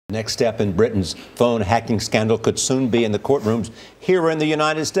Next step in Britain's phone hacking scandal could soon be in the courtrooms here in the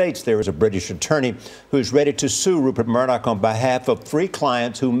United States. There is a British attorney who's ready to sue Rupert Murdoch on behalf of 3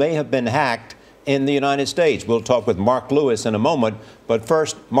 clients who may have been hacked in the United States. We'll talk with Mark Lewis in a moment, but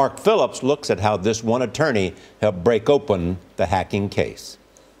first, Mark Phillips looks at how this one attorney helped break open the hacking case.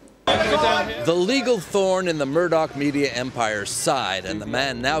 The legal thorn in the Murdoch media empire's side, and the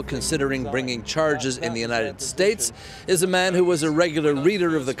man now considering bringing charges in the United States, is a man who was a regular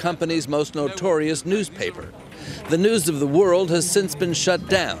reader of the company's most notorious newspaper. The News of the World has since been shut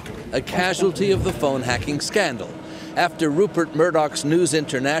down, a casualty of the phone hacking scandal, after Rupert Murdoch's News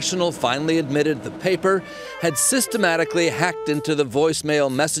International finally admitted the paper had systematically hacked into the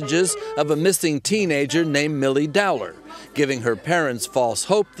voicemail messages of a missing teenager named Millie Dowler, giving her parents false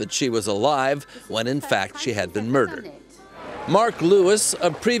hope that she was alive when in fact she had been murdered. Mark Lewis,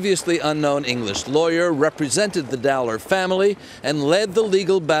 a previously unknown English lawyer, represented the Dowler family and led the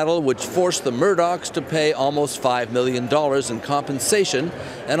legal battle which forced the Murdochs to pay almost $5 million in compensation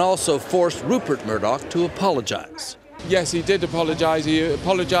and also forced Rupert Murdoch to apologize. Yes, he did apologize. He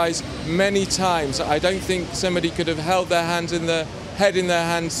apologized many times. I don't think somebody could have held their hands in the head in their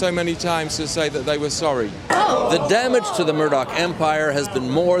hands so many times to say that they were sorry. The damage to the Murdoch empire has been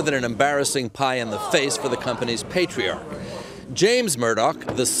more than an embarrassing pie in the face for the company's patriarch. James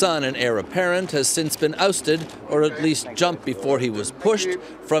Murdoch, the son and heir apparent, has since been ousted, or at least jumped before he was pushed,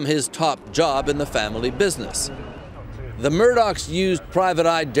 from his top job in the family business. The Murdochs used private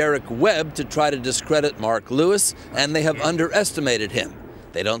eye Derek Webb to try to discredit Mark Lewis, and they have underestimated him.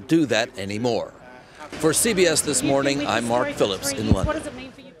 They don't do that anymore. For CBS This Morning, I'm Mark Phillips in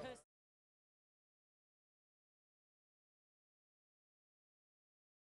London.